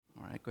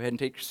Go ahead and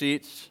take your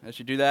seats. As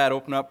you do that,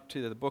 open up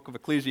to the book of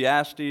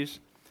Ecclesiastes.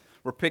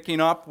 We're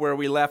picking up where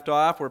we left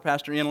off, where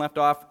Pastor Ian left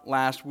off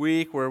last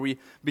week, where we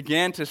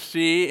began to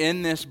see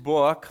in this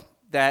book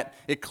that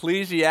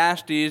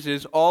Ecclesiastes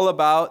is all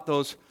about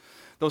those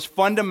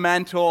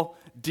fundamental,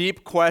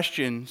 deep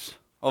questions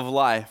of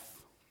life.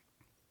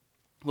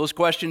 Those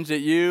questions that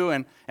you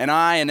and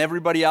I and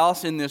everybody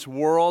else in this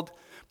world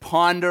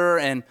ponder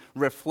and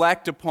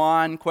reflect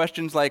upon.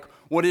 Questions like,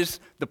 what is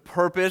the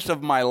purpose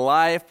of my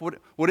life?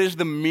 What is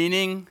the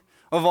meaning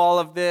of all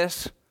of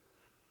this?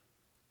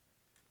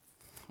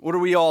 What are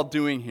we all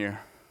doing here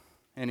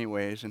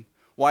anyways? And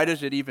why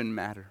does it even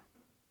matter?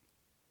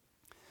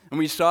 And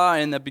we saw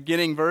in the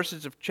beginning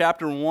verses of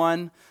chapter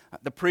 1,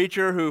 the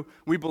preacher, who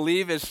we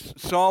believe is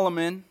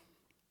Solomon,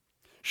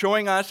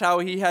 showing us how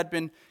he had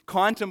been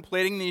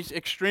contemplating these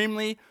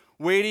extremely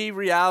weighty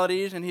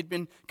realities, and he'd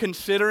been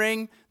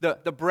considering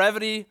the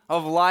brevity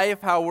of life,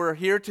 how we're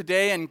here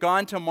today and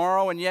gone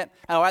tomorrow, and yet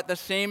how at the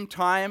same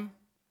time,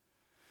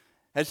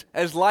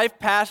 as life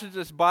passes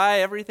us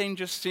by, everything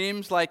just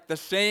seems like the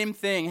same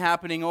thing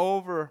happening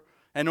over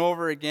and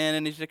over again,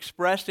 and he's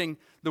expressing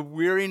the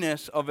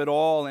weariness of it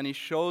all, and he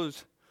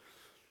shows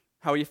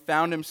how he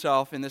found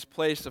himself in this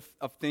place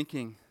of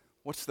thinking,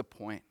 what's the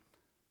point?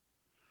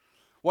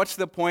 What's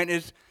the point?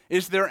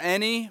 Is there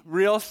any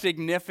real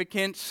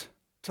significance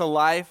to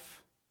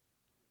life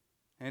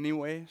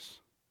anyways?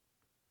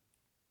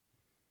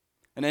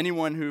 And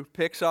anyone who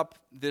picks up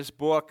this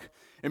book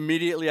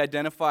immediately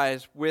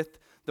identifies with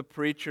the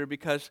preacher,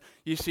 because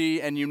you see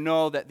and you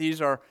know that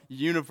these are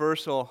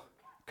universal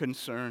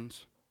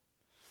concerns.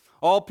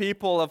 All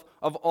people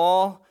of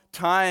all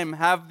time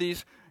have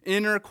these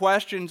inner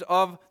questions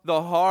of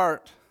the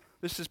heart.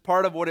 This is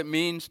part of what it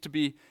means to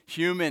be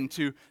human,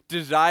 to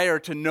desire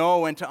to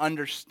know and to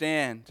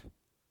understand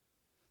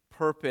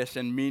purpose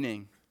and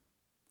meaning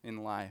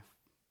in life.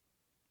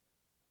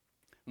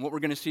 And what we're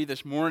going to see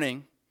this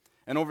morning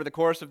and over the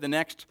course of the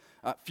next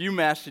few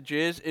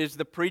messages is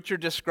the preacher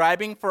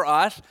describing for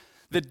us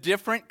the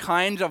different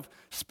kinds of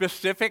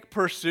specific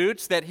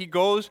pursuits that he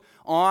goes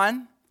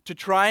on to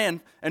try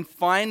and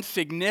find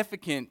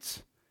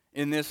significance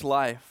in this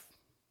life.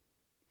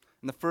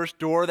 And the first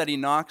door that he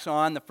knocks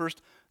on, the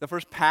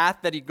first path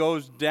that he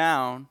goes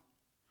down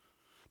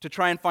to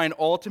try and find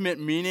ultimate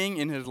meaning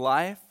in his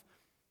life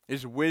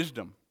is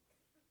wisdom.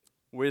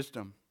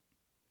 Wisdom.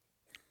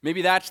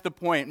 Maybe that's the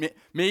point.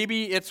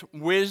 Maybe it's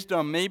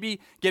wisdom. Maybe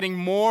getting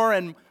more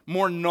and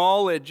more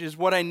knowledge is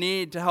what I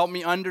need to help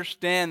me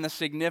understand the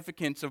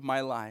significance of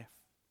my life.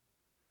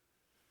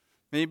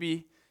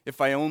 Maybe if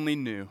I only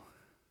knew.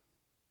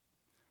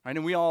 Right?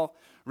 And we all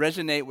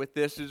resonate with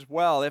this as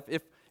well.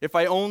 If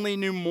I only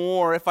knew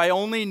more, if I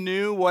only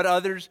knew what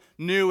others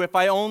knew, if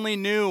I only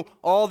knew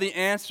all the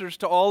answers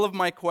to all of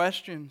my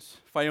questions,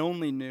 if I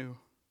only knew.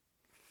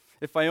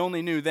 If I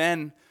only knew,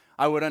 then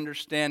I would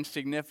understand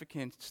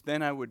significance,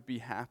 then I would be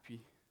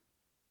happy.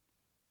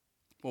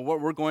 Well, what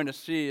we're going to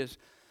see is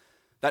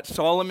that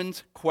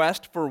Solomon's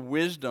quest for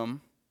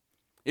wisdom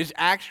is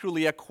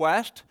actually a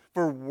quest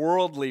for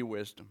worldly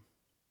wisdom.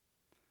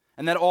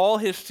 And that all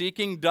his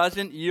seeking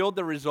doesn't yield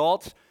the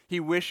results he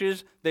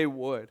wishes they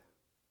would.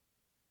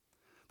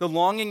 The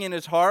longing in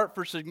his heart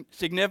for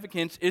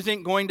significance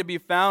isn't going to be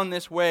found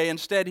this way.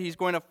 Instead, he's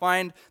going to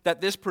find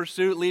that this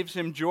pursuit leaves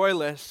him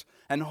joyless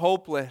and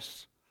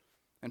hopeless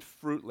and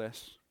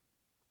fruitless.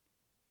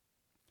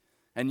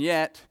 And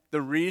yet,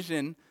 the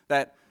reason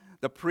that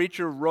the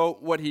preacher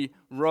wrote what he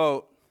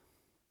wrote,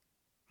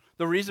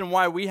 the reason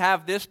why we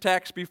have this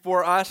text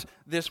before us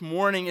this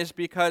morning is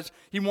because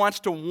he wants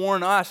to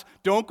warn us,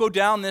 don't go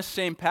down this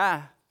same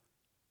path.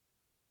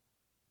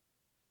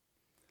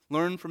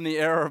 Learn from the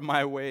error of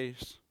my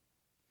ways.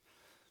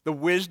 The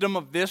wisdom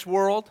of this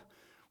world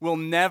will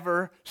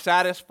never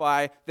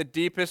satisfy the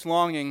deepest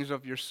longings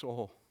of your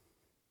soul.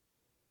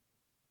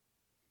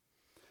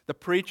 The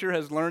preacher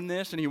has learned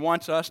this, and he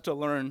wants us to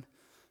learn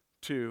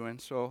too. And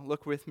so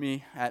look with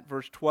me at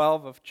verse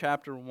 12 of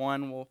chapter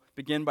 1. We'll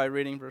begin by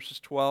reading verses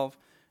 12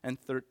 and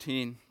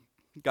 13.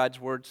 God's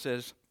word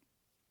says,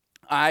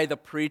 I, the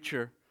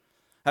preacher,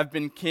 have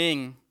been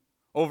king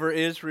over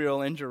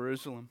Israel and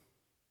Jerusalem.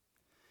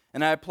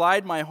 And I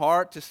applied my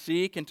heart to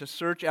seek and to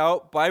search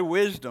out by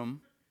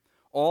wisdom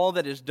all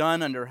that is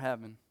done under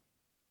heaven.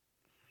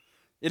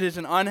 It is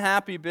an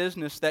unhappy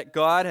business that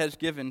God has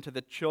given to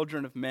the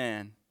children of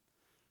man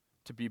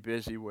to be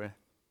busy with.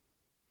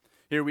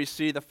 Here we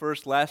see the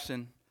first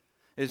lesson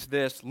is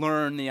this: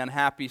 learn the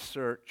unhappy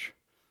search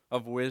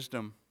of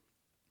wisdom.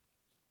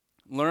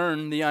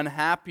 Learn the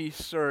unhappy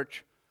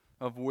search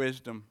of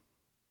wisdom.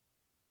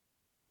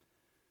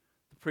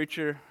 The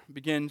preacher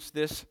begins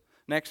this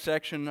next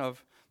section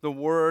of the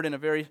word in a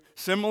very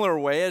similar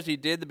way as he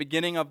did the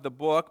beginning of the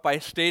book by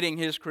stating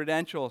his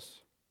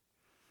credentials.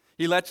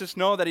 He lets us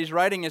know that he's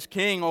writing as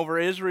king over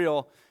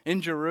Israel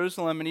in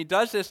Jerusalem, and he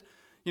does this,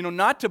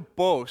 not to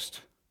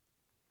boast.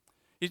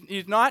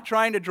 He's not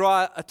trying to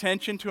draw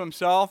attention to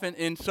himself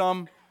in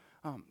some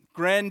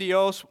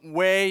grandiose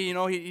way.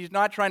 He's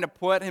not trying to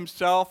put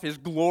himself, his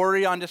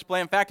glory on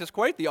display. In fact, it's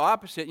quite the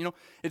opposite.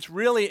 It's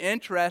really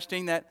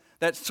interesting that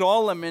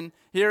Solomon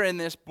here in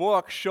this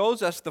book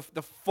shows us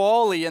the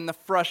folly and the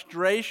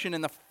frustration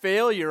and the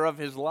failure of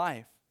his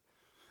life.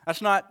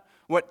 That's not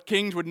what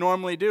kings would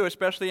normally do,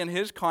 especially in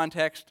his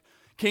context.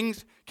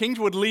 Kings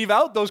would leave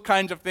out those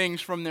kinds of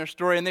things from their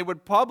story, and they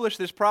would publish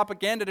this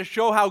propaganda to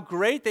show how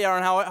great they are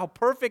and how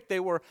perfect they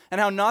were and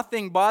how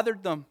nothing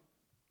bothered them.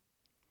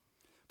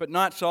 But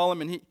not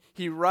Solomon.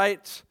 He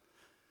writes,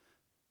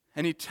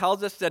 and he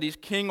tells us that he's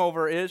king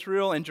over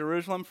Israel and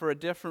Jerusalem for a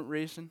different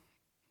reason.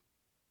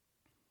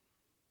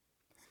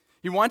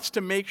 He wants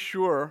to make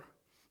sure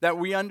that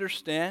we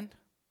understand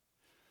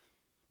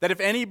that if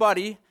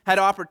anybody had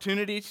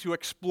opportunities to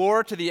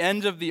explore to the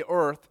ends of the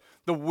earth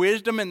the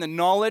wisdom and the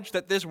knowledge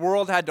that this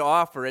world had to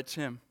offer, it's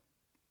him.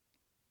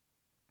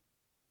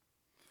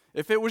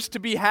 If it was to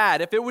be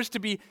had, if it was to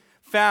be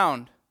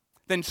found,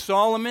 then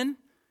Solomon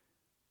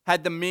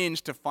had the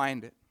means to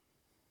find it.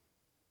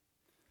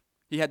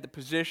 He had the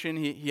position,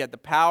 he had the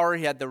power,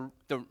 he had the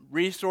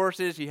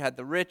resources, he had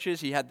the riches,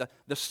 he had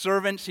the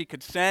servants he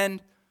could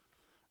send.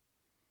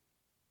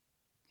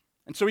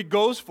 And so he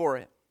goes for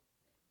it.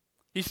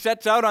 He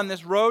sets out on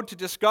this road to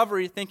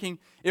discovery thinking,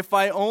 if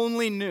I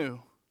only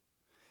knew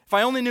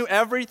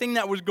everything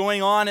that was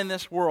going on in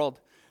this world,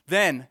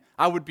 then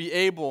I would be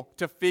able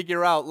to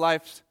figure out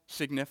life's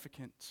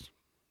significance.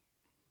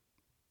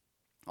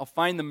 I'll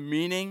find the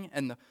meaning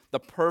and the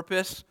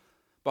purpose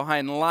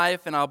behind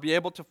life, and I'll be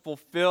able to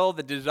fulfill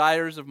the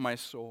desires of my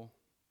soul.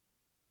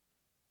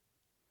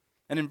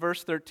 And in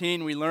verse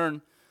 13, we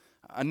learn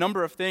a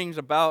number of things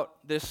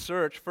about this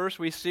search. First,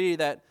 we see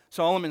that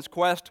Solomon's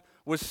quest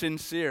was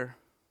sincere.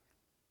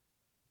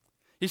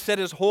 He set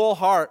his whole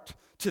heart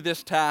to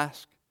this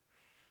task.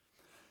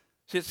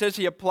 See, it says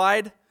he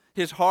applied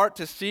his heart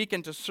to seek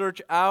and to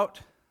search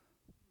out.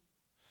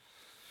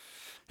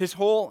 His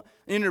whole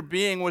inner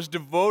being was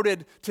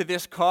devoted to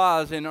this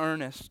cause in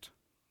earnest.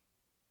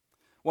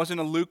 It wasn't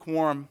a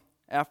lukewarm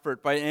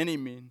effort by any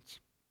means.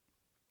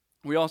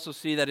 We also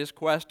see that his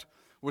quest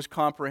was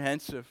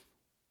comprehensive.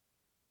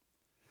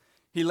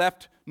 He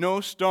left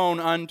no stone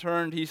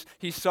unturned.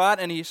 He sought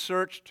and he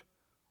searched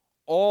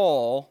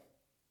all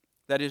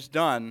that is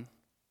done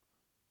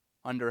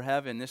under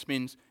heaven. This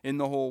means in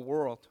the whole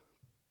world.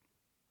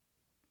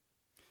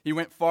 He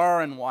went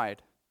far and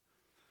wide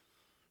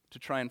to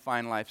try and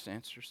find life's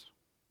answers.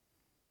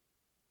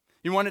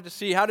 He wanted to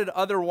see, how did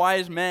other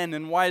wise men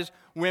and wise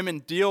women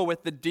deal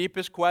with the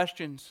deepest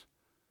questions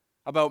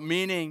about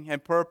meaning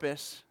and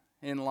purpose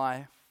in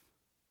life?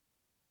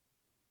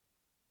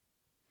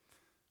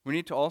 We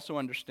need to also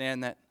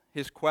understand that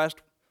his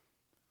quest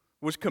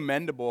was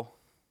commendable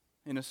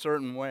in a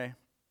certain way.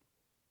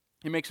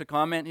 He makes a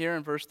comment here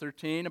in verse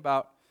 13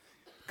 about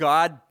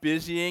God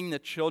busying the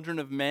children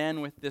of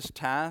man with this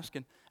task,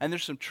 and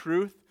there's some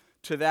truth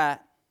to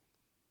that.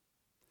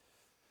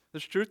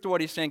 There's truth to what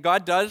he's saying.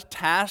 God does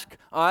task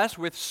us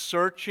with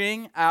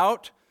searching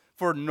out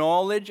for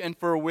knowledge and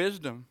for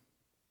wisdom.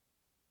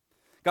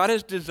 God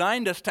has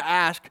designed us to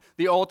ask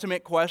the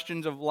ultimate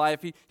questions of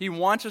life. He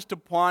wants us to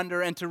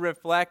ponder and to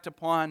reflect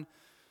upon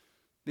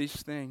these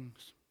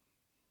things.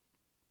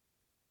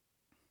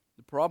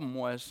 The problem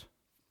was,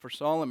 for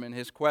Solomon,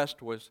 his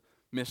quest was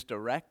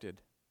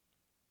misdirected.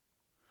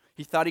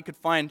 He thought he could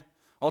find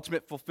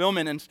ultimate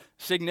fulfillment and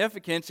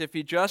significance if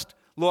he just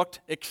looked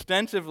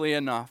extensively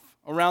enough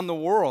around the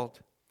world.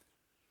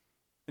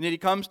 And yet he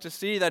comes to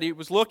see that he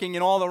was looking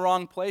in all the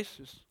wrong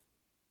places.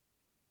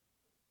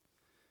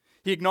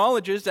 He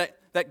acknowledges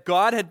that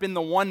God had been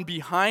the one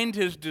behind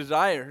his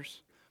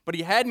desires, but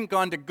he hadn't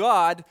gone to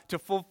God to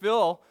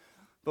fulfill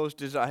those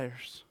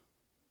desires.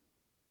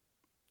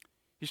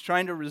 He's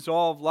trying to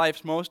resolve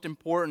life's most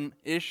important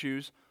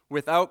issues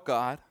without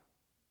God.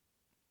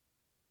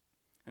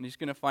 And he's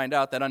going to find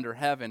out that under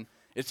heaven,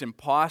 it's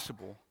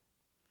impossible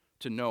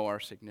to know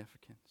our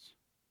significance.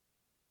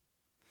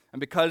 And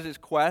because his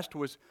quest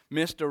was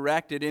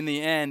misdirected, in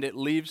the end, it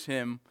leaves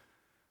him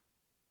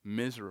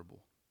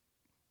miserable.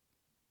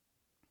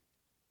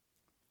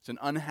 It's an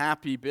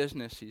unhappy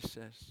business, he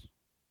says.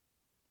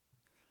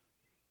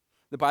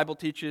 The Bible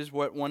teaches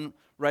what one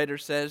writer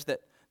says,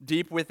 that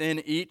deep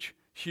within each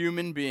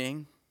human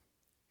being,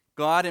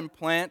 God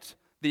implants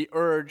the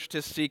urge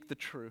to seek the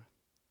truth.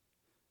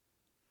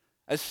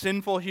 As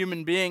sinful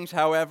human beings,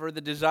 however,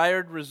 the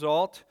desired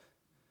result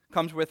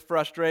comes with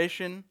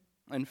frustration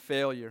and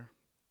failure.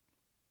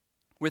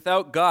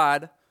 Without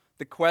God,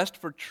 the quest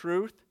for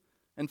truth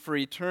and for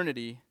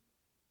eternity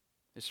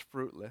is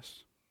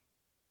fruitless.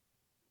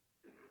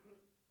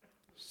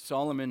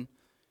 Solomon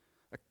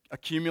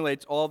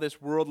accumulates all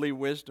this worldly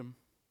wisdom,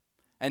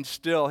 and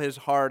still his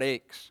heart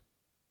aches.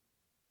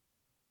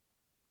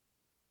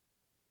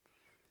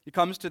 He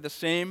comes to the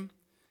same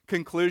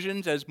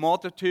conclusions as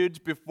multitudes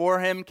before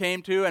him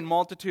came to, and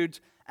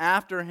multitudes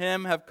after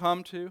him have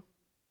come to.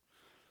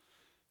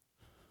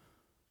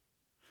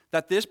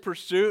 That this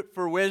pursuit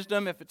for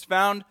wisdom, if it's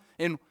found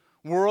in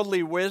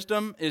worldly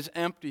wisdom, is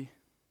empty.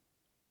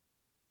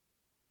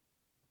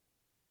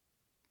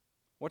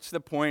 What's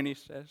the point, he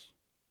says?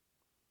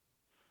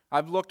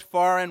 I've looked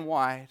far and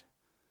wide,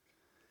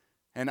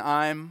 and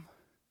I'm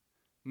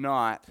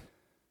not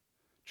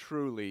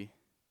truly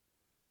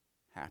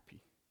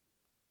happy.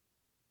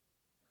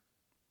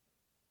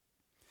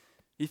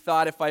 He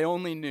thought, if I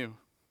only knew.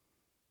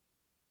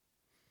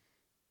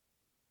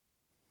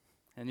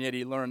 And yet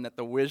he learned that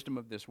the wisdom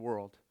of this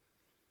world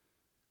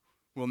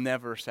will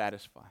never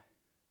satisfy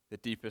the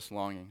deepest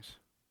longings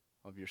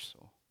of your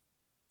soul.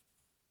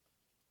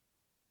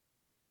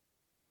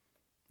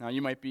 Now,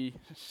 you might be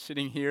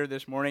sitting here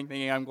this morning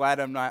thinking, I'm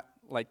glad I'm not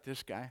like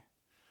this guy.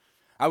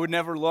 I would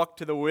never look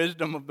to the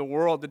wisdom of the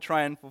world to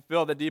try and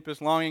fulfill the deepest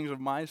longings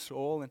of my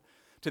soul. And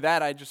to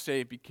that, I just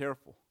say, be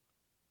careful.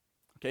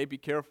 Okay, be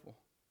careful.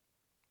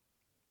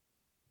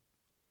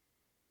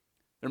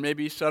 There may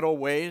be subtle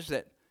ways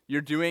that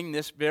you're doing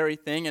this very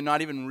thing and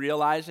not even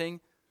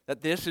realizing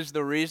that this is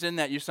the reason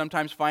that you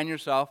sometimes find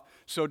yourself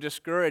so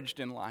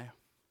discouraged in life.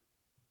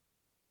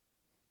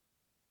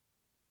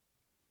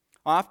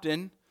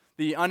 Often,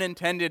 the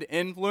unintended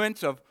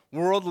influence of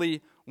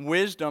worldly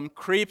wisdom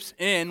creeps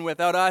in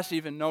without us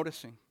even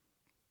noticing.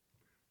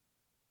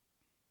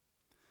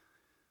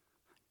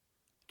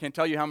 Can't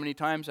tell you how many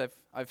times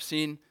I've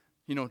seen,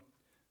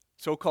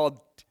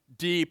 so-called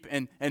deep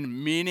and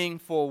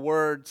meaningful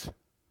words,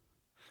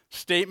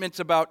 statements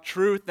about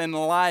truth and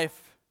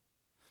life,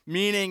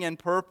 meaning and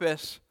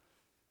purpose,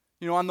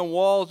 on the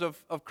walls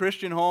of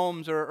Christian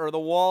homes or the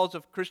walls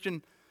of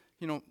Christian,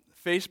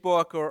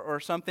 Facebook or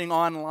something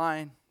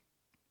online.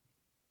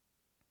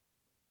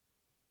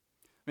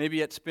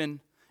 Maybe it's been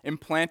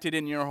implanted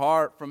in your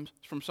heart from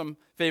some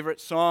favorite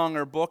song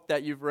or book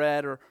that you've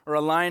read or a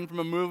line from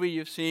a movie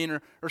you've seen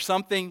or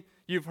something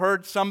you've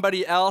heard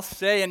somebody else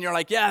say and you're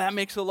like, yeah, that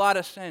makes a lot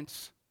of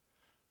sense.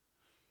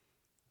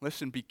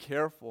 Listen, be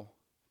careful.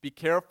 Be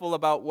careful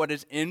about what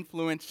is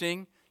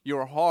influencing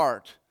your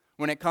heart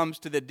when it comes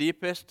to the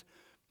deepest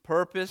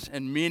purpose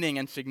and meaning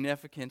and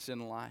significance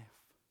in life.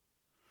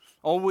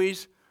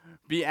 Always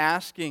be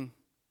asking,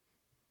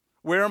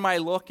 where am I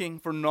looking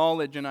for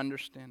knowledge and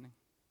understanding?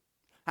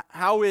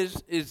 How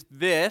is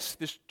this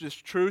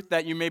truth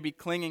that you may be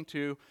clinging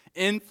to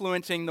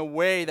influencing the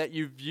way that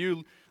you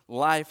view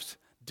life's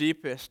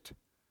deepest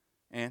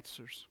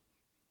answers?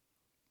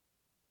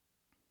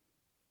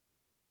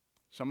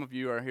 Some of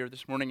you are here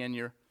this morning and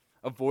you're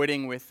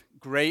avoiding with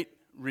great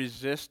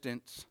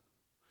resistance,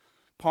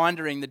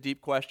 pondering the deep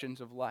questions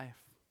of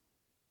life.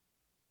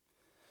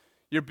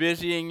 You're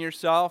busying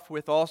yourself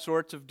with all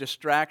sorts of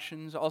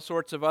distractions, all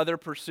sorts of other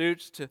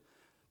pursuits to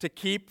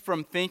keep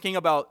from thinking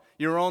about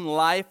your own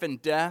life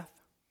and death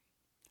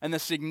and the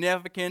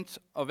significance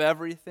of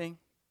everything.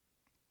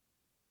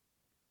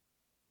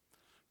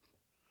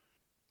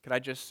 Could I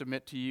just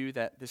submit to you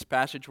that this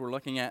passage we're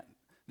looking at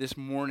this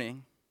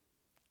morning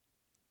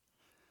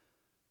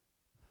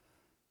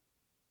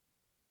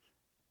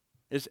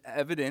is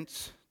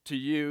evidence to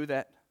you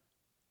that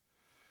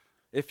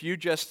if you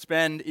just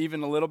spend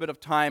even a little bit of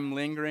time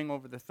lingering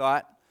over the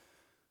thought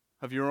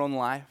of your own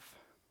life,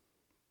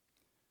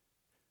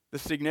 the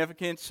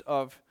significance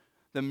of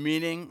the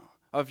meaning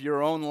of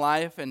your own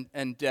life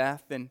and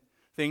death, then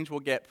things will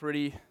get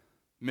pretty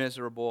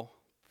miserable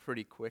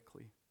pretty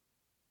quickly.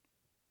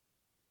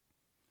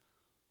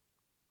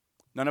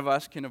 None of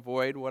us can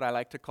avoid what I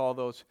like to call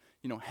those,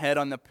 head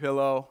on the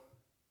pillow,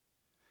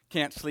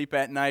 can't sleep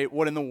at night,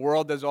 what in the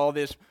world does all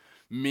this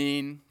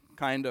mean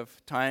kind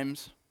of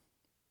times.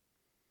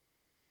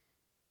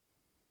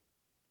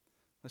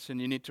 Listen,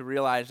 you need to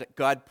realize that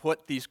God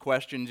put these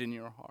questions in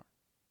your heart.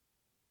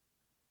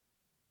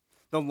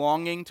 The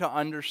longing to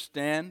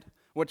understand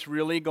what's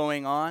really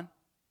going on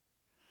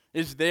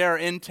is there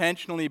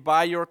intentionally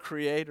by your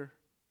Creator.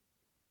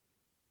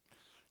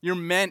 You're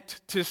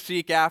meant to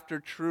seek after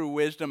true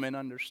wisdom and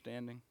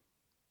understanding.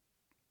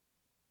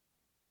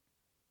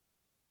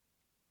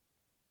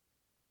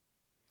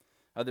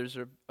 Others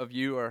of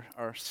you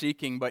are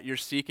seeking, but you're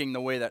seeking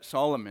the way that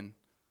Solomon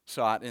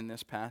sought in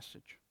this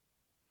passage.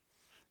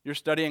 You're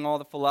studying all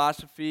the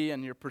philosophy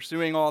and you're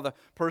pursuing all the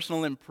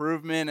personal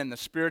improvement and the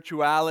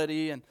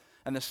spirituality and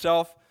the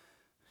self,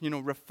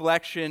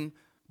 reflection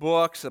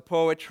books, the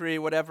poetry,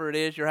 whatever it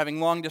is. You're having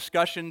long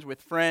discussions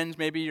with friends.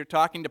 Maybe you're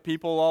talking to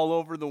people all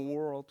over the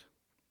world.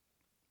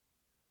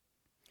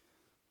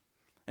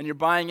 And you're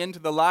buying into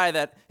the lie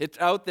that it's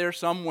out there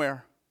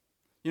somewhere.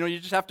 You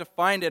just have to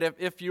find it.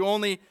 If you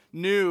only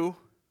knew,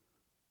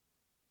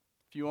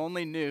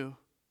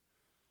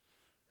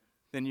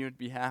 then you would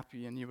be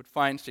happy and you would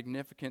find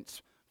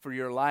significance for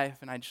your life.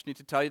 And I just need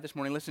to tell you this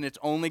morning, listen, it's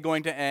only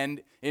going to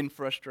end in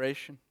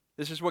frustration.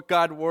 This is what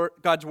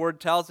God's Word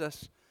tells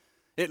us.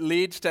 It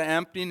leads to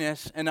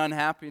emptiness and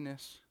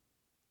unhappiness.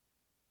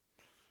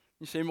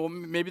 You say, well,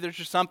 maybe there's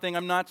just something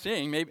I'm not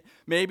seeing.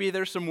 Maybe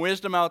there's some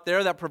wisdom out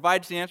there that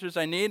provides the answers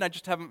I need, and I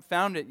just haven't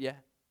found it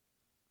yet.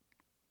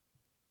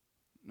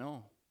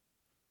 No.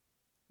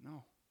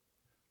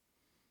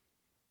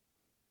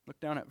 Look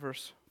down at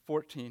verse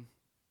 14.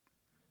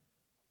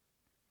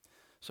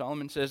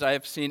 Solomon says, I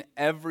have seen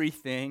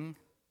everything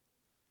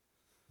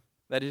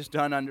that is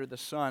done under the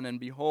sun, and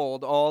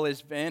behold, all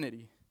is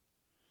vanity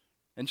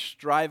and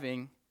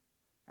striving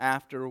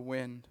after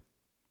wind.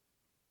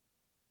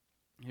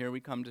 Here we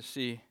come to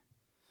see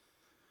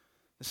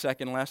the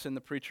second lesson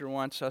the preacher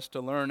wants us to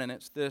learn, and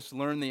it's this: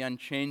 learn the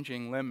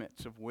unchanging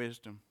limits of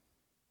wisdom.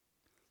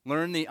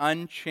 Learn the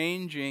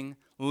unchanging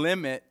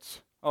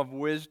limits of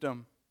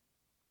wisdom.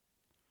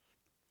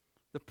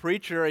 The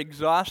preacher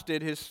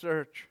exhausted his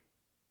search.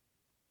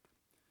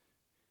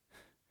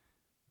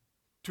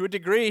 To a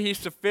degree, he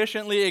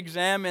sufficiently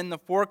examined the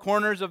four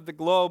corners of the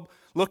globe,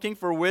 looking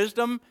for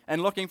wisdom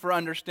and looking for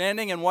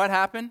understanding. And what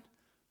happened?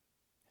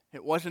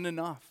 It wasn't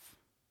enough.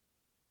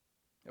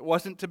 It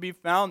wasn't to be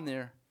found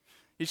there.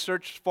 He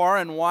searched far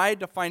and wide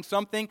to find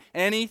something,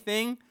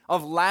 anything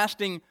of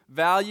lasting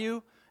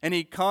value, and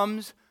he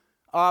comes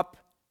up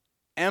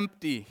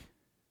empty.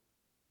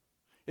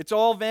 It's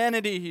all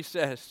vanity, he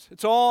says.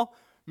 It's all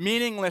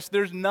meaningless.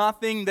 There's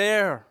nothing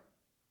there.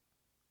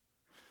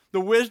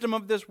 The wisdom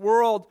of this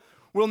world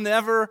will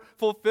never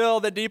fulfill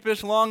the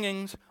deepest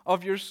longings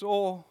of your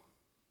soul.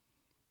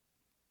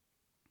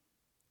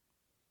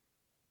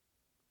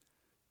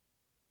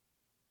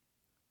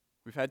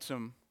 We've had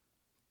some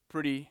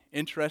pretty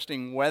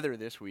interesting weather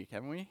this week,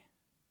 haven't we?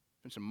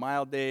 There's been some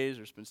mild days,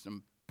 there's been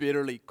some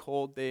bitterly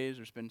cold days,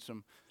 there's been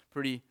some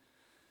pretty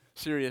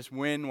serious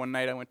wind. One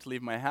night I went to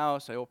leave my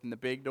house, I opened the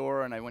big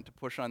door and I went to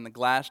push on the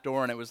glass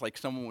door, and it was like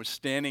someone was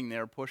standing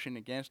there pushing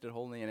against it,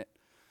 holding it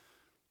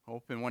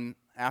open. One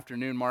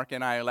afternoon, Mark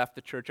and I left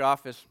the church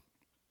office,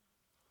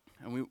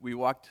 and we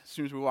walked. As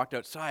soon as we walked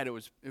outside, it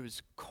was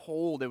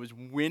cold. It was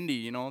windy.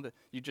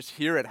 You just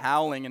hear it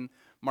howling. And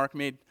Mark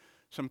made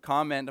some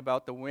comment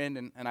about the wind,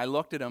 and I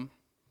looked at him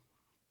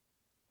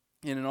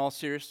in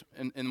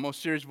the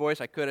most serious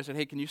voice I could. I said,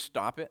 "Hey, can you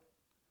stop it?"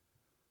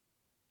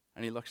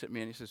 And he looks at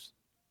me and he says,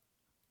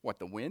 "What,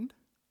 the wind?"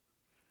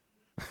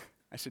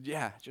 I said,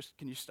 "Yeah. Just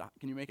can you stop?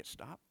 Can you make it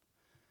stop?"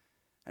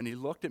 And he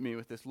looked at me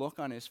with this look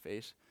on his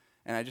face.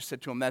 And I just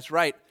said to him, "That's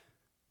right.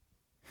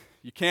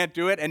 You can't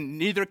do it, and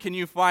neither can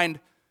you find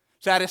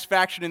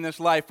satisfaction in this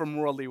life from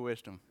worldly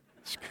wisdom."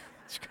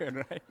 It's good,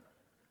 right?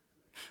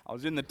 I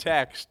was in the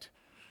text.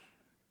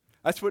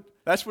 That's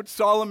what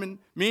Solomon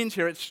means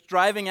here. It's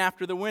striving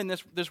after the wind.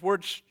 This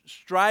word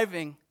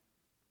striving,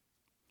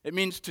 it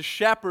means to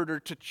shepherd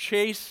or to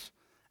chase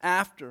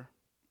after.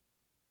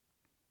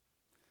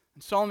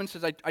 And Solomon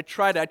says, I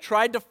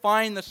tried to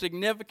find the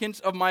significance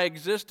of my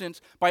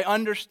existence by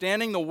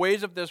understanding the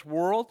ways of this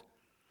world.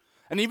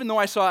 And even though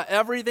I saw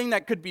everything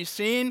that could be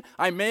seen,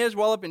 I may as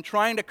well have been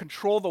trying to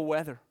control the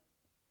weather.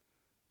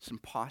 It's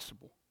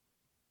impossible.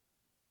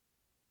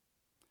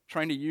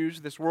 Trying to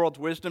use this world's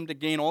wisdom to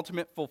gain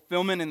ultimate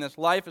fulfillment in this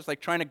life is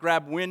like trying to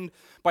grab wind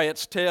by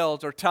its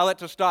tails or tell it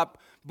to stop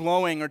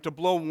blowing or to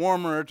blow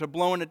warmer or to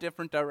blow in a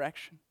different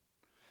direction.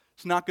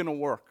 It's not going to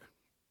work.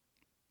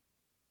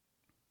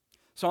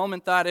 Solomon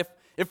thought,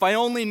 if I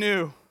only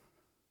knew. And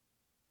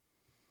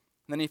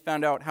then he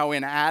found out how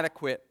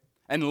inadequate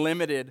and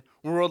limited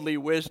worldly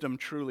wisdom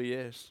truly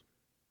is.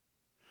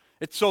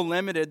 It's so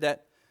limited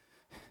that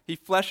he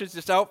fleshes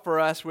this out for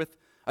us with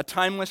a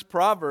timeless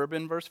proverb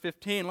in verse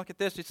 15. Look at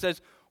this. It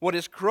says, "What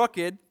is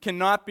crooked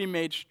cannot be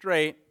made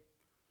straight,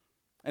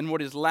 and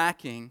what is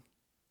lacking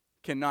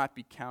cannot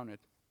be counted."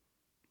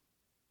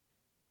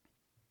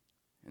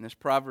 In this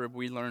proverb,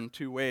 we learn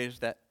two ways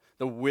that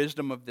the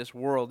wisdom of this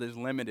world is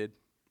limited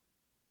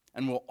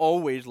and will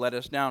always let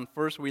us down.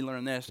 First, we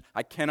learn this: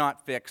 I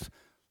cannot fix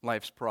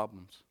life's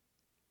problems.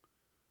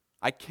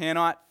 I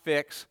cannot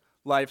fix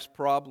life's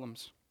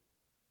problems.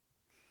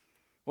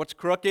 What's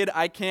crooked,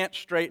 I can't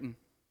straighten.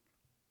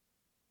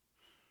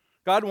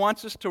 God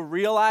wants us to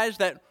realize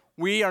that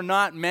we are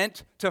not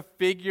meant to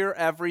figure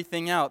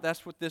everything out.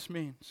 That's what this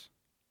means.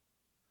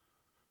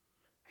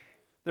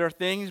 There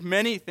are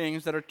many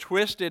things that are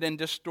twisted and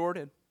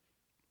distorted.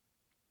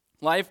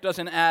 Life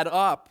doesn't add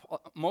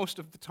up most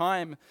of the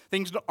time.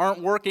 Things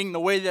aren't working the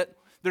way that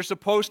they're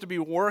supposed to be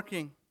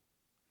working.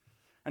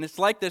 And it's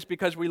like this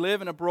because we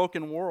live in a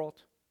broken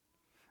world.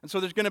 And so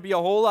there's going to be a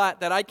whole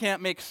lot that I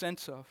can't make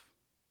sense of.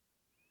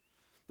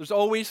 There's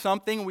always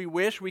something we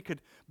wish we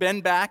could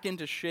bend back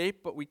into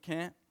shape, but we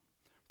can't.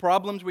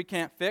 Problems we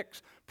can't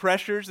fix.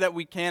 Pressures that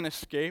we can't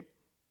escape.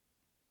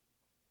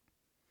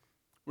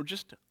 We're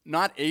just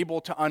not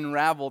able to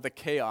unravel the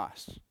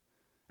chaos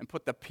and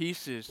put the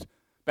pieces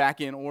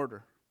back in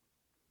order.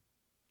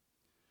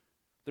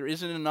 There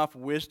isn't enough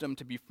wisdom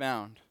to be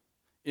found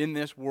in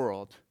this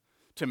world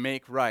to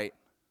make right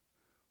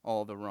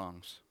all the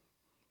wrongs.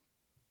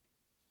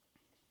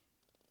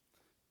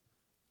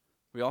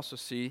 We also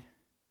see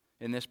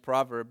in this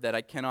proverb that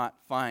I cannot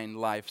find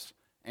life's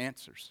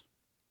answers.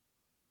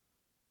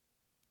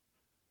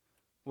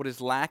 What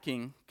is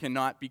lacking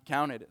cannot be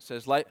counted. It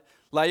says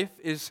life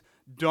is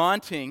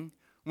daunting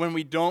when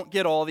we don't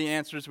get all the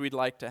answers we'd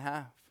like to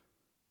have.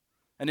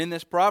 And in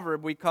this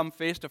proverb, we come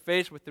face to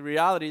face with the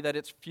reality that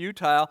it's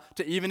futile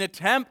to even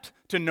attempt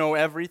to know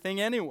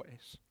everything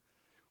anyways.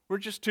 We're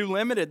just too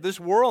limited.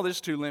 This world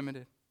is too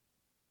limited.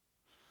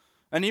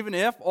 And even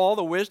if all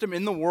the wisdom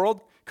in the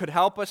world could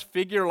help us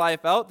figure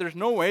life out, there's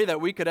no way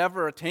that we could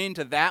ever attain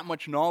to that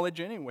much knowledge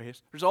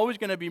anyways. There's always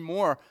going to be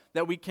more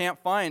that we can't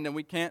find and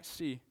we can't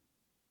see.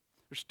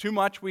 There's too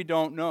much we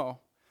don't know.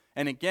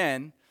 And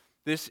again,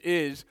 this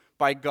is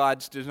by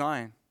God's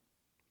design.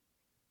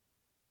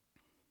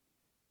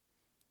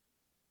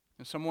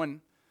 And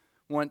someone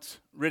once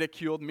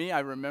ridiculed me. I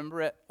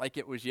remember it like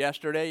it was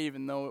yesterday,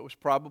 even though it was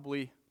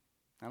probably,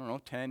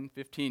 10,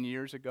 15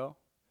 years ago,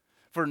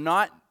 for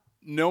not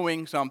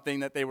knowing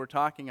something that they were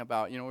talking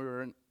about. We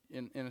were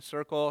in a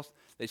circle.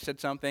 They said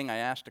something. I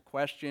asked a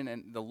question,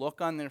 and the look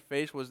on their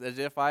face was as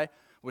if I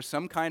was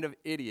some kind of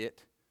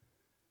idiot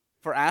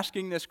for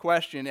asking this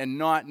question and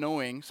not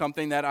knowing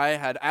something that I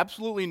had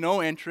absolutely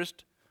no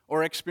interest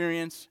or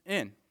experience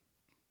in.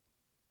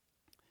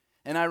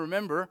 And I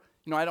remember,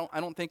 I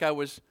don't think I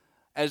was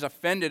as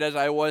offended as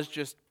I was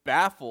just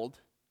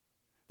baffled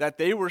that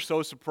they were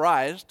so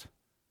surprised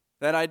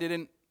that I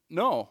didn't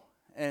know.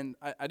 And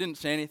I didn't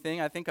say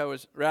anything. I think I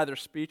was rather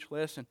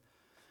speechless.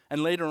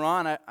 And later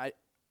on,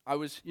 I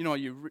was,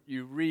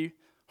 you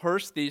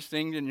rehearse these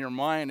things in your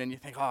mind, and you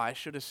think, I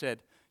should have said,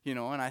 and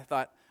I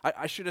thought,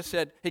 I should have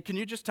said, hey, can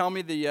you just tell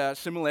me the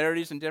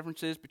similarities and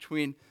differences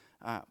between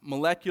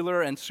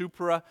molecular and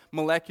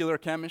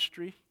supramolecular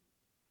chemistry?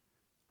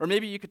 Or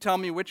maybe you could tell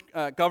me which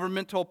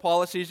governmental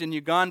policies in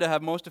Uganda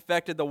have most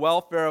affected the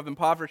welfare of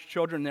impoverished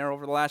children there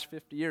over the last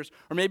 50 years.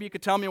 Or maybe you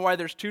could tell me why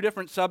there's 2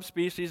 different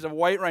subspecies of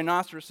white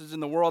rhinoceroses in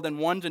the world and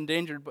one's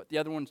endangered but the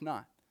other one's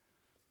not.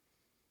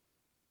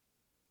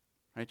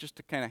 Right? Just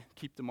to kind of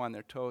keep them on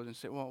their toes and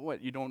say, well,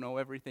 what, you don't know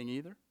everything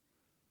either?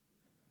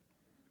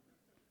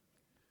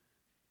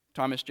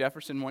 Thomas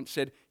Jefferson once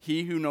said,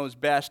 he who knows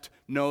best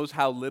knows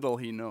how little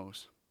he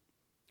knows.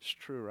 It's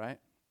true, right?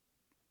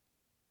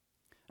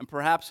 And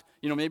perhaps,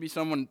 maybe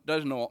someone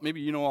does know,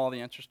 maybe you know all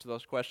the answers to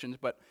those questions,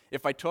 but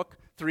if I took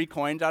 3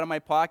 coins out of my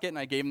pocket and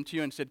I gave them to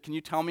you and said, can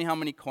you tell me how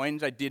many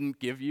coins I didn't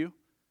give you?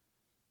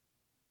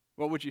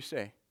 What would you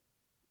say?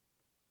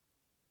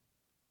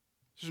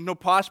 There's no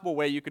possible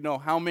way you could know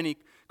how many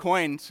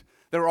coins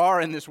there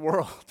are in this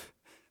world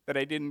that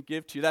I didn't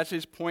give to you. That's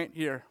his point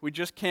here. We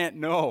just can't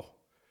know.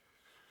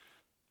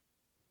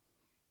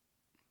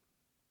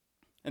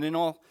 And in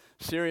all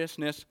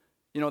seriousness,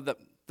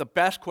 the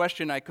best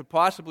question I could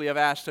possibly have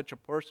asked such a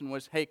person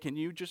was, hey, can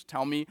you just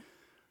tell me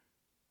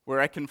where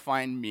I can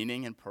find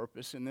meaning and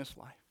purpose in this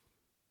life?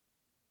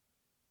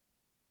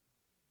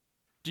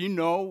 Do you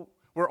know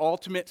where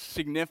ultimate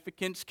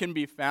significance can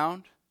be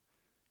found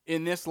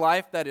in this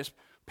life that is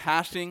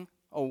passing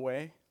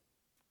away?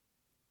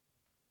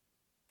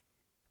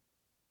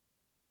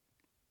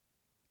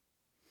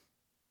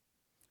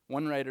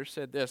 One writer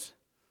said this,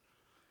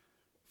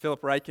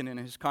 Philip Ryken, in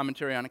his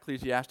commentary on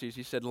Ecclesiastes,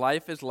 he said,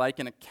 life is like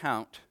an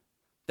account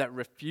that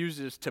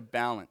refuses to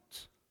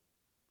balance.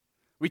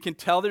 We can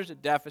tell there's a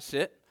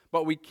deficit,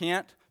 but we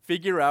can't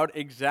figure out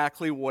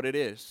exactly what it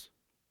is.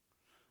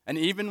 And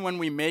even when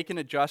we make an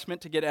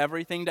adjustment to get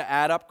everything to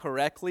add up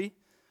correctly,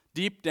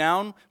 deep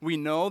down we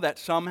know that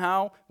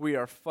somehow we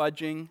are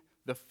fudging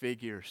the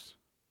figures.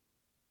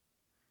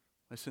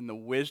 Listen, the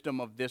wisdom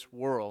of this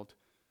world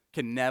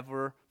can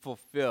never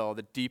fulfill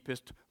the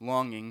deepest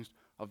longings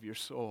of your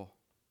soul.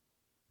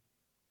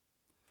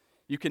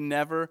 You can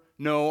never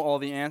know all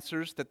the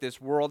answers that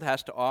this world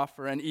has to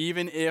offer, and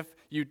even if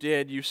you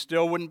did, you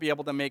still wouldn't be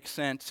able to make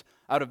sense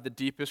out of the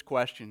deepest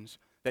questions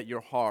that your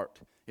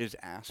heart is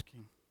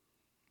asking.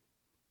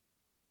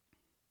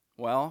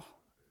 Well,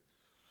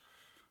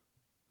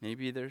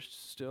 maybe there's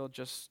still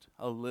just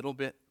a little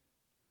bit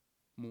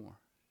more.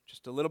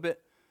 Just a little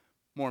bit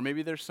more.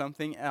 Maybe there's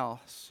something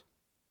else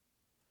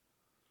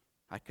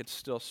I could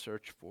still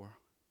search for.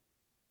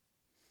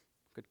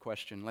 Good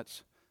question.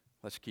 Let's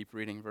keep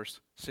reading verse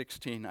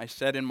 16. I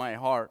said in my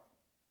heart,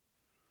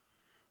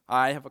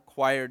 I have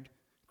acquired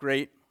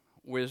great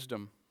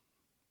wisdom,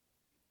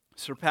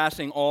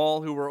 surpassing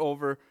all who were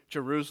over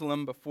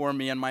Jerusalem before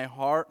me, and my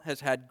heart has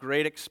had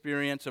great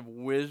experience of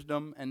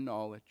wisdom and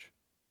knowledge.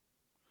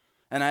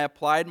 And I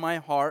applied my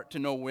heart to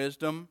know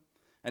wisdom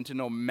and to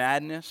know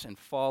madness and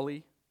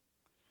folly.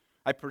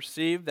 I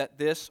perceive that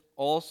this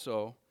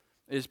also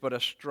is but a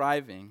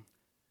striving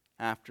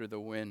after the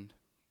wind.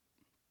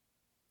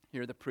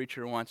 Here the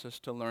preacher wants us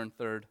to learn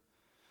third.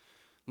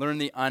 Learn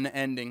the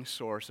unending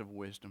source of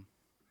wisdom.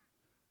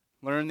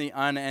 Learn the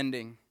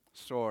unending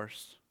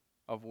source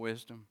of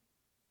wisdom.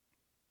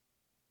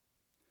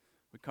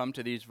 We come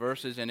to these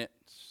verses and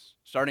it's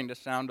starting to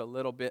sound a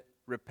little bit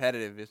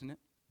repetitive, isn't it?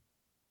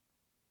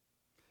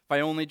 If I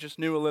only just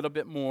knew a little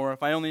bit more,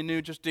 if I only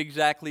knew just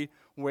exactly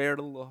where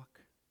to look.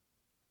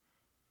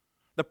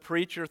 The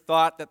preacher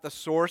thought that the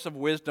source of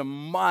wisdom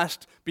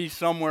must be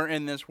somewhere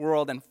in this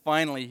world, and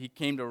finally he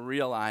came to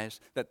realize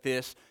that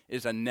this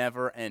is a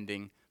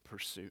never-ending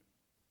pursuit.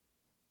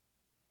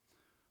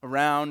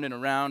 Around and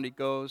around he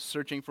goes,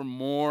 searching for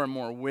more and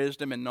more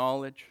wisdom and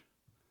knowledge.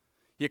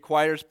 He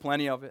acquires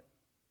plenty of it.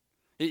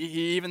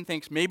 He even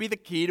thinks maybe the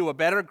key to a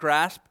better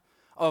grasp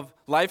of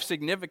life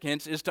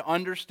significance is to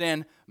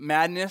understand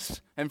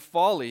madness and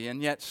folly,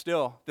 and yet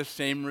still the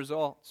same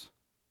results.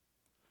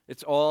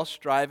 It's all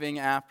striving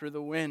after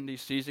the wind. He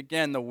sees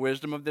again the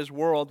wisdom of this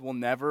world will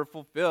never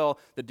fulfill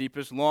the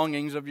deepest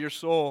longings of your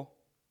soul.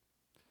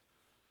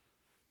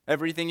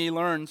 Everything he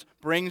learns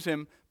brings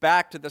him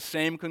back to the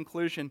same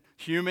conclusion.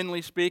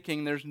 Humanly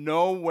speaking, there's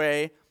no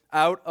way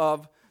out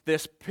of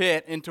this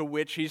pit into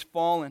which he's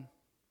fallen.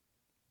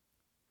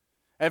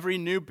 Every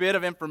new bit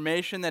of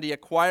information that he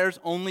acquires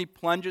only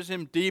plunges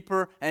him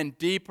deeper and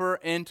deeper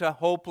into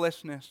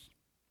hopelessness.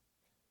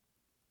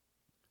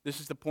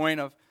 This is the point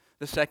of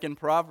the second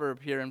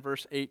proverb here in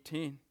verse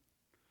 18.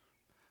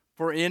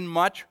 For in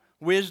much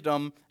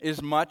wisdom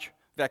is much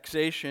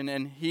vexation,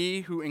 and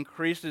he who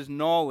increases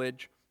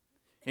knowledge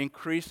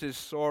increases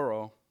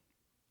sorrow.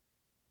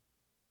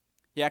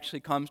 He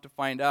actually comes to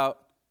find out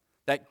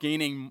that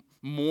gaining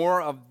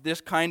more of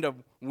this kind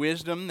of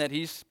wisdom that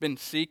he's been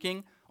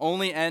seeking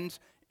only ends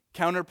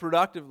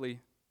counterproductively.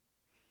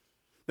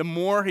 The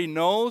more he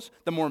knows,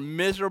 the more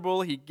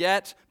miserable he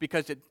gets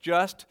because it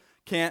just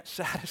can't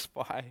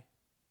satisfy.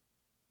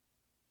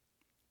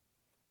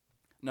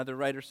 Another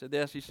writer said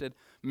this. He said,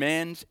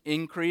 man's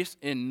increase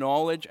in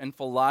knowledge and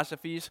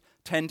philosophies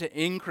tend to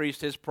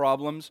increase his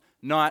problems,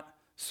 not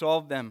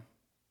solve them.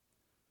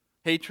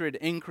 Hatred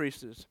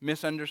increases,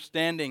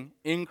 misunderstanding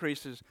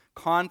increases,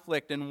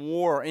 conflict and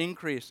war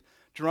increase,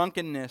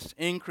 drunkenness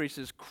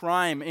increases,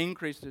 crime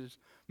increases,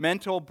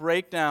 mental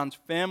breakdowns,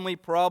 family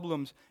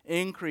problems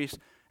increase,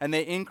 and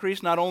they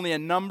increase not only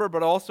in number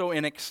but also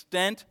in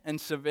extent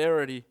and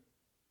severity.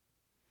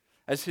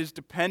 As his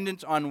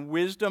dependence on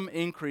wisdom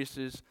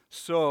increases,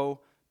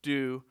 so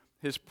do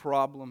his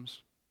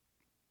problems.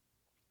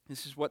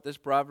 This is what this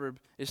proverb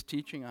is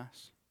teaching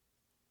us.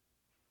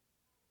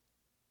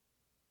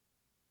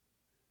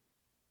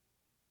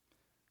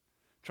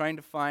 Trying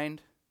to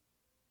find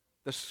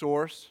the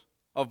source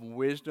of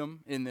wisdom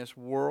in this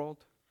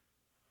world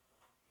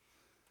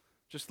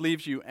just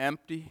leaves you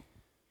empty,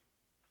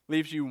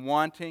 leaves you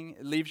wanting,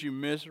 it leaves you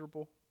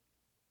miserable.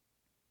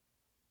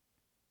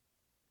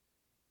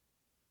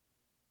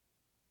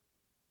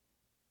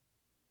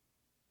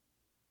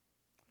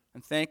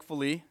 And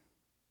thankfully,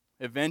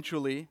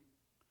 eventually,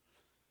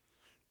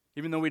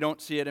 even though we don't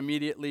see it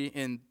immediately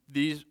in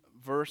these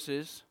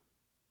verses,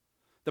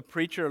 the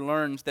preacher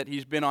learns that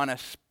he's been on a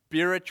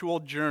spiritual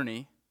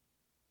journey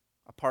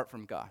apart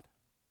from God.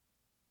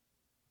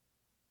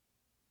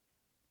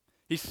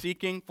 He's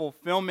seeking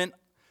fulfillment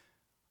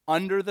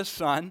under the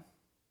sun,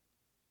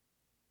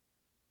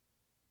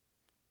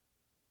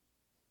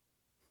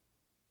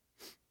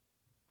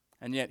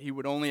 and yet he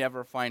would only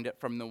ever find it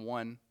from the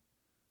one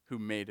who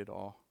made it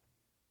all.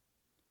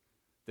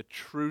 The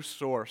true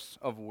source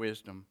of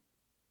wisdom,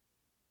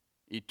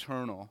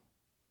 eternal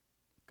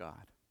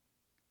God.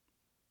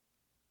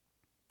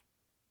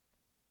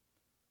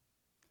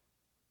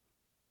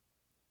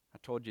 I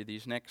told you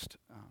these next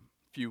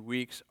few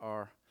weeks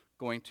are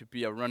going to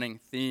be a running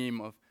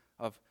theme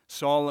of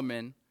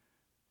Solomon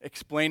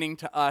explaining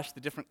to us the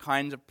different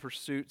kinds of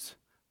pursuits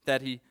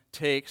that he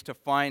takes to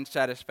find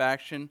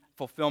satisfaction,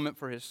 fulfillment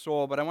for his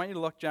soul. But I want you to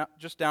look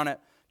just down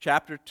at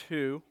chapter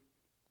 2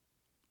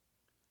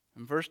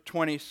 and verse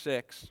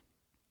 26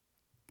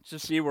 to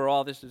see where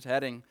all this is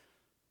heading.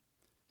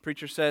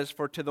 Preacher says,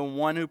 "For to the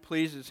one who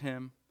pleases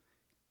him,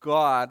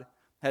 God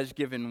has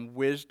given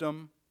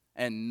wisdom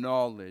and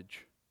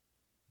knowledge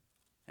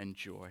and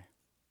joy."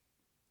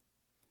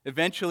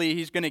 Eventually,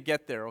 he's going to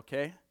get there,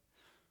 okay?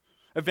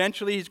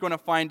 Eventually, he's going to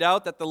find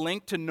out that the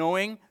link to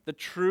knowing the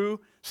true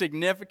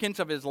significance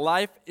of his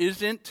life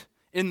isn't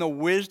in the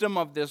wisdom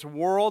of this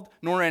world,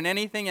 nor in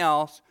anything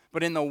else,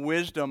 but in the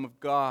wisdom of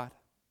God.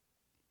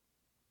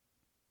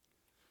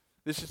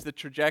 This is the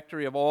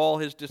trajectory of all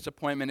his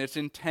disappointment. It's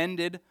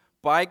intended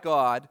by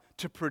God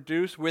to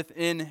produce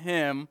within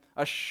him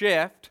a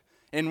shift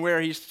in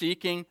where he's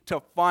seeking to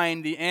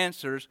find the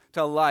answers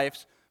to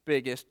life's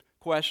biggest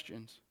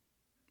questions.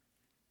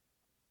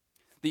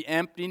 The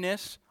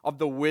emptiness of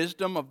the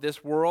wisdom of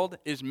this world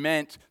is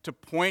meant to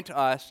point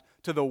us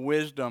to the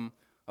wisdom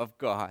of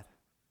God.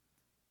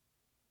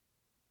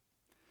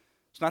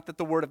 It's not that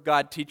the Word of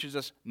God teaches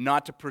us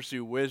not to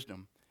pursue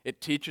wisdom.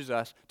 It teaches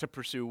us to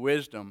pursue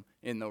wisdom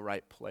in the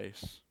right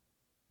place.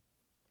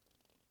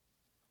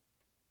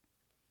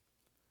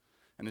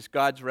 And as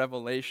God's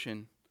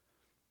revelation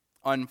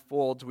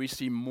unfolds, we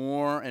see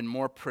more and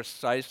more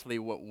precisely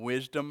what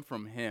wisdom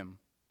from Him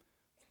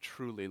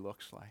truly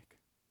looks like.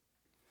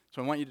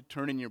 So I want you to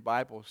turn in your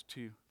Bibles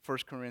to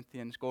 1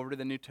 Corinthians. Go over to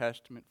the New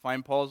Testament.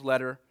 Find Paul's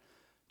letter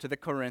to the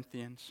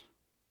Corinthians.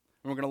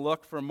 And we're going to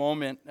look for a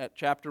moment at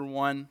chapter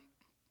 1,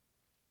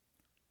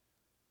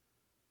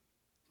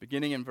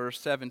 beginning in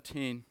verse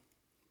 17.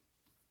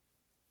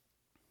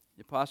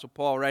 The Apostle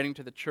Paul, writing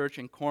to the church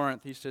in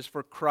Corinth, he says,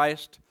 "For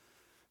Christ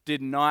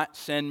did not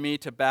send me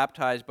to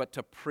baptize, but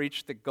to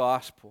preach the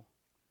gospel.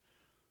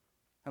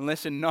 And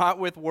listen, not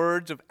with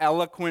words of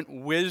eloquent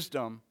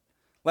wisdom,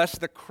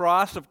 lest the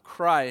cross of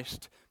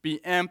Christ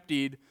be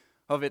emptied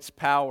of its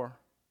power."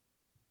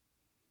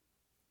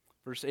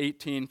 Verse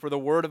 18, for the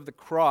word of the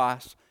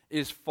cross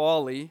is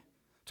folly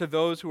to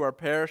those who are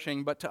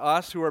perishing, but to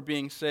us who are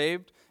being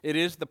saved, it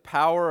is the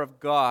power of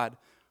God.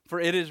 For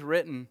it is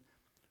written,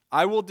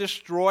 I will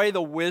destroy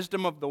the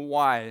wisdom of the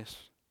wise,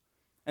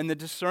 and the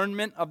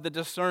discernment of the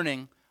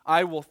discerning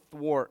I will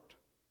thwart.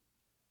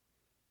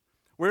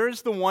 Where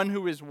is the one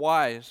who is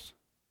wise?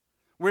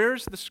 Where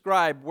is the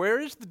scribe? Where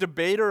is the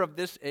debater of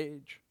this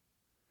age?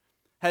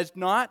 Has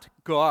not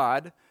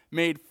God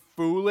made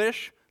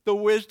foolish the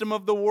wisdom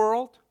of the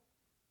world?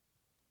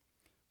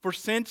 For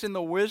since in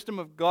the wisdom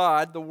of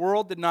God, the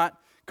world did not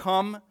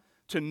come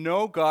to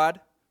know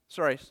God,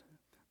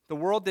 the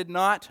world did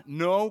not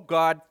know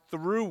God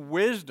through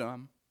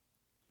wisdom,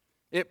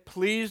 it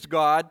pleased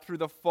God through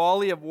the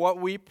folly of what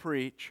we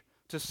preach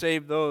to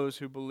save those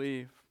who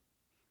believe.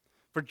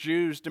 For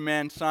Jews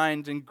demand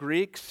signs and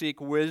Greeks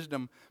seek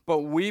wisdom, but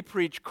we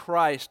preach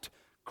Christ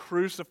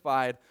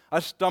crucified,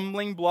 a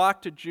stumbling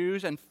block to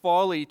Jews and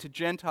folly to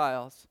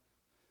Gentiles.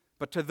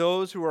 But to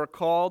those who are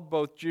called,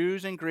 both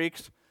Jews and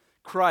Greeks,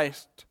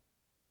 Christ,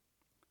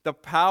 the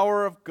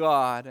power of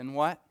God, and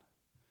what?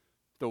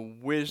 The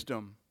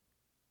wisdom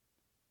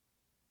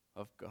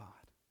of God.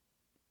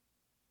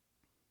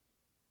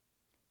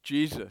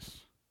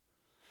 Jesus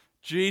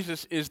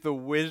is the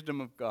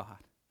wisdom of God.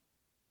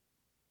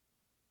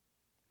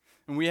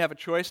 And we have a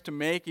choice to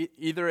make.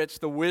 Either it's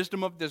the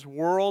wisdom of this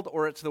world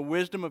or it's the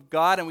wisdom of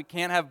God, and we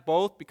can't have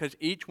both because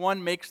each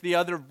one makes the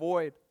other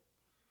void.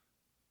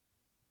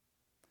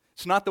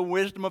 It's not the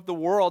wisdom of the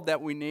world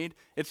that we need.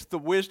 It's the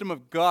wisdom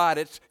of God.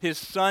 It's His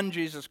Son,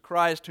 Jesus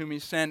Christ, whom He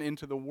sent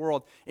into the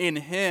world. In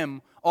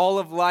Him, all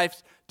of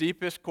life's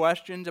deepest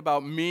questions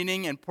about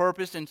meaning and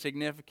purpose and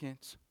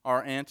significance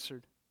are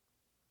answered.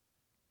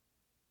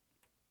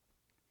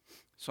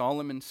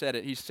 Solomon said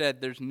it. He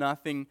said, there's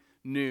nothing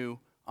new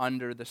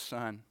under the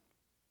sun.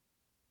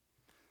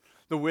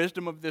 The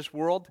wisdom of this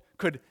world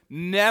could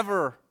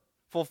never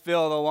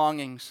fulfill the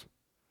longings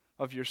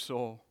of your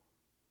soul.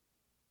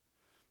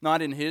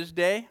 Not in his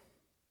day,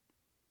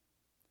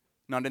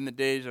 not in the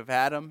days of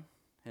Adam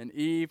and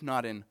Eve,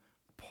 not in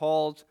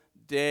Paul's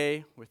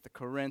day with the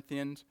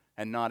Corinthians,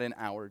 and not in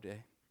our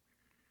day.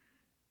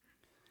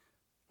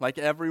 Like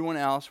everyone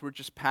else, we're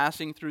just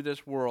passing through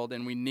this world,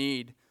 and we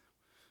need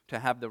to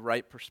have the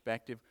right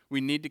perspective. We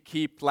need to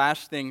keep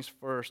last things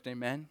first,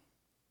 amen?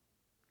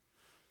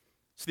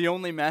 It's the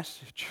only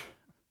message.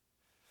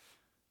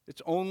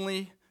 It's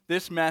only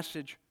this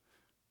message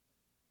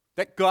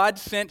that God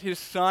sent His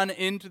Son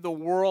into the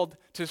world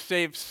to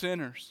save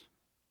sinners,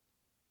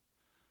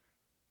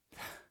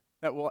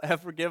 that will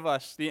ever give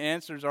us the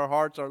answers our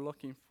hearts are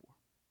looking for.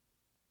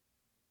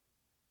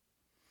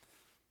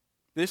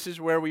 This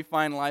is where we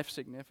find life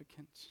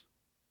significance.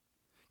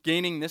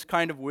 Gaining this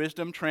kind of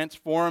wisdom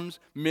transforms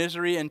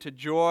misery into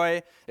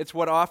joy. It's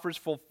what offers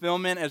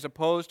fulfillment as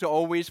opposed to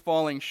always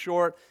falling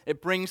short.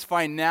 It brings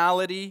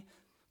finality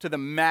to the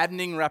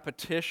maddening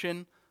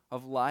repetition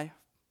of life.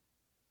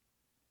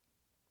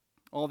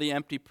 All the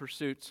empty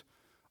pursuits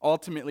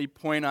ultimately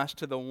point us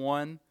to the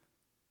one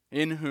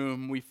in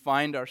whom we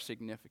find our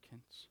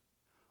significance.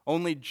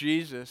 Only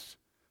Jesus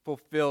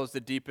fulfills the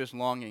deepest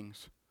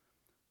longings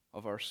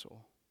of our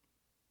soul.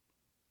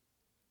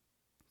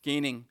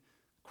 Gaining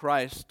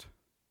Christ,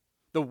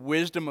 the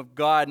wisdom of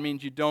God,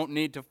 means you don't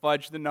need to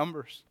fudge the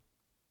numbers.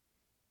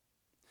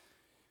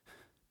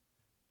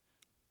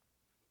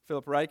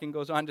 Philip Ryken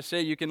goes on to say,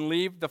 you can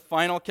leave the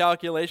final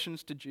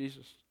calculations to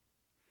Jesus.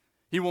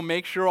 He will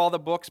make sure all the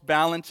books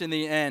balance in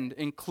the end,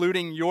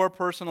 including your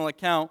personal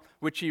account,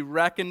 which He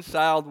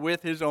reconciled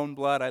with His own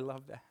blood. I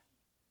love that.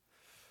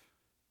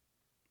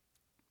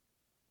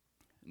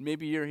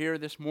 Maybe you're here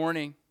this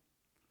morning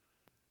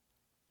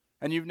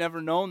and you've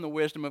never known the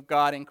wisdom of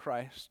God in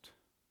Christ.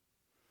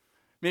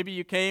 Maybe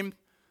you came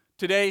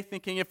today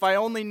thinking, if I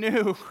only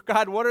knew,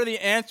 God, what are the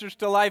answers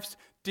to life's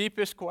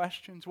deepest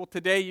questions? Well,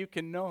 today you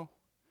can know.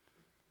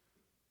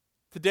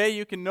 Today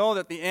you can know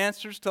that the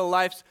answers to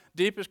life's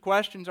deepest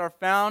questions are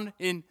found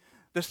in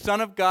the Son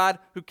of God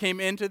who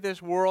came into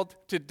this world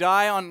to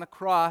die on the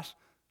cross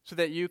so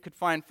that you could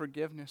find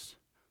forgiveness.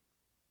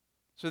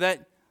 So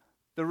that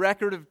the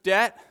record of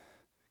debt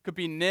could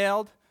be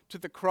nailed to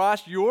the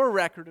cross, your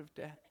record of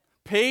debt,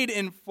 paid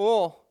in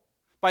full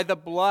by the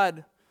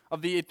blood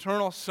of the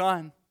eternal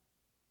Son.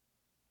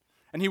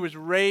 And He was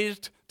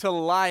raised to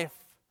life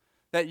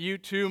that you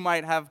too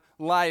might have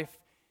life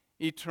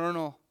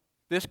eternal.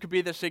 This could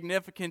be the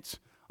significance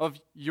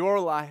of your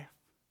life.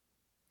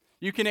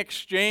 You can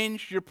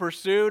exchange your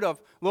pursuit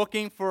of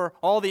looking for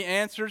all the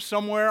answers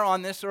somewhere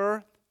on this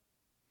earth,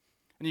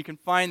 and you can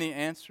find the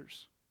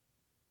answers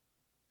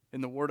in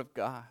the Word of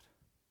God,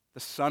 the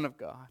Son of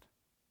God.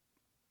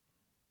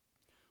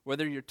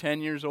 Whether you're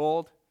 10 years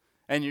old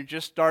and you're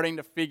just starting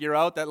to figure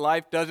out that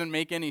life doesn't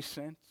make any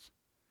sense,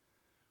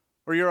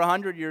 or you're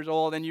 100 years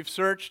old and you've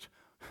searched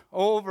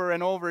over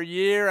and over,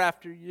 year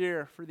after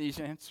year, for these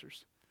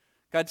answers,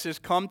 God says,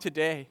 come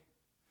today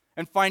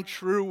and find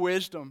true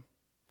wisdom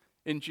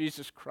in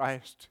Jesus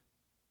Christ.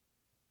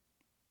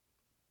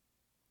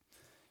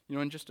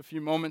 In just a few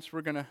moments,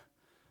 we're going to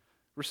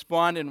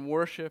respond in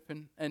worship.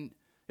 And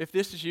if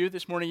this is you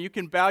this morning, you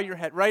can bow your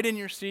head right in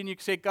your seat and you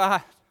can say,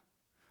 God,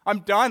 I'm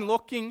done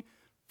looking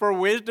for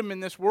wisdom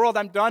in this world.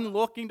 I'm done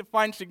looking to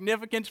find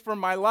significance for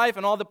my life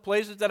and all the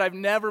places that I've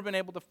never been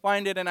able to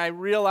find it, and I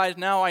realize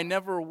now I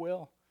never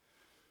will.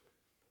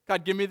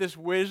 God, give me this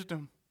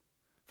wisdom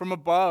from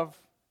above.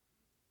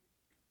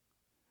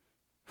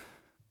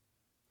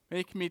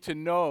 Make me to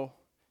know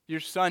your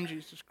Son,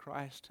 Jesus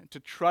Christ, and to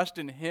trust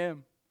in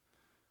Him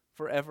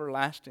for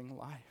everlasting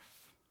life.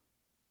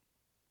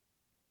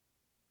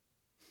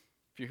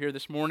 If you're here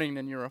this morning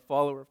and you're a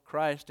follower of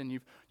Christ and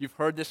you've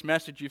heard this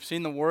message, you've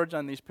seen the words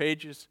on these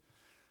pages,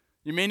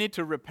 you may need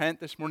to repent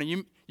this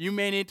morning. You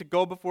may need to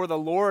go before the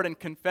Lord and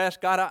confess,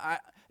 God,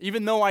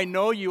 even though I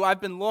know you,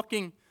 I've been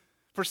looking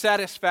for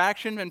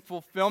satisfaction and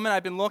fulfillment.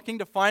 I've been looking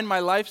to find my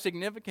life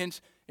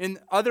significance in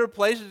other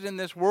places in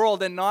this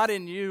world and not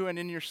in you and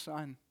in your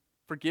Son.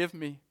 Forgive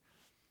me.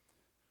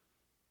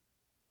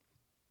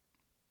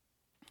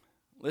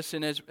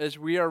 Listen, as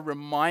we are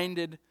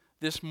reminded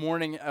this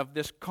morning of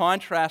this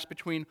contrast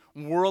between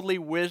worldly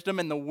wisdom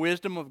and the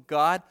wisdom of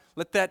God,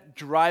 let that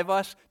drive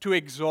us to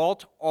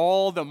exalt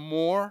all the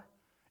more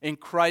in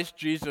Christ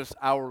Jesus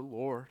our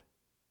Lord.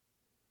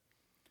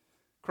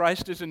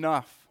 Christ is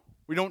enough.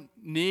 We don't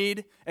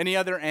need any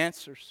other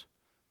answers.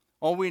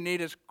 All we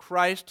need is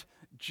Christ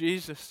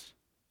Jesus.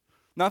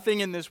 Nothing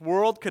in this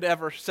world could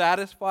ever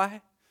satisfy.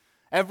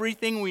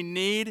 Everything we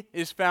need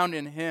is found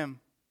in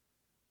Him.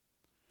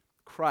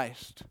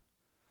 Christ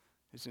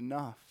is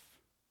enough.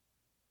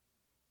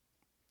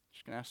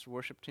 Just going to ask the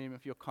worship team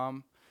if you'll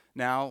come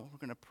now. We're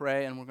going to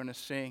pray and we're going to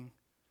sing.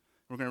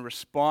 We're going to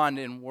respond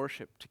in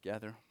worship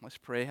together. Let's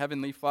pray.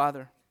 Heavenly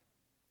Father,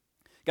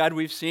 God,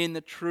 we've seen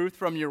the truth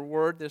from your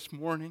word this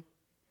morning.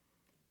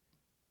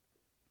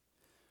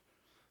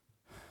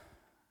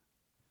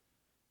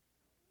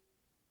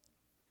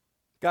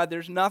 God,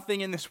 there's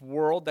nothing in this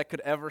world that could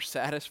ever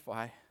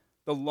satisfy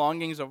the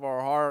longings of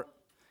our heart.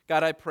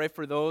 God, I pray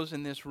for those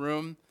in this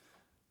room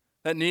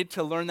that need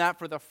to learn that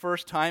for the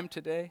first time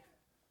today.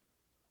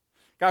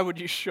 God, would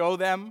you show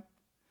them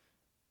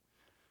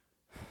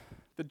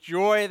the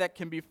joy that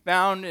can be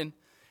found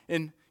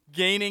in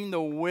gaining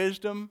the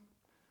wisdom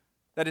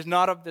that is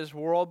not of this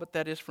world, but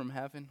that is from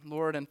heaven.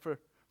 Lord, and for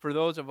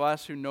those of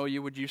us who know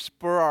you, would you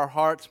spur our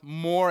hearts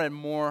more and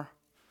more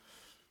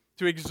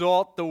to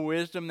exalt the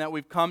wisdom that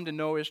we've come to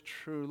know is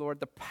true, Lord,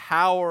 the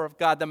power of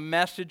God, the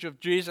message of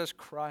Jesus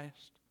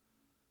Christ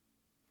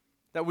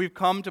that we've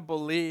come to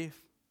believe.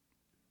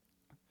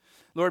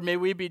 Lord, may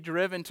we be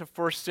driven to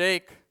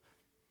forsake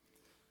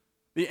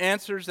the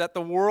answers that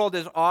the world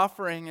is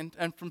offering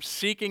and from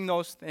seeking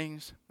those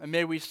things. And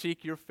may we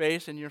seek your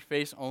face and your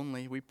face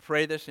only. We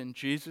pray this in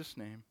Jesus'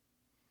 name.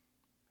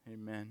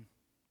 Amen.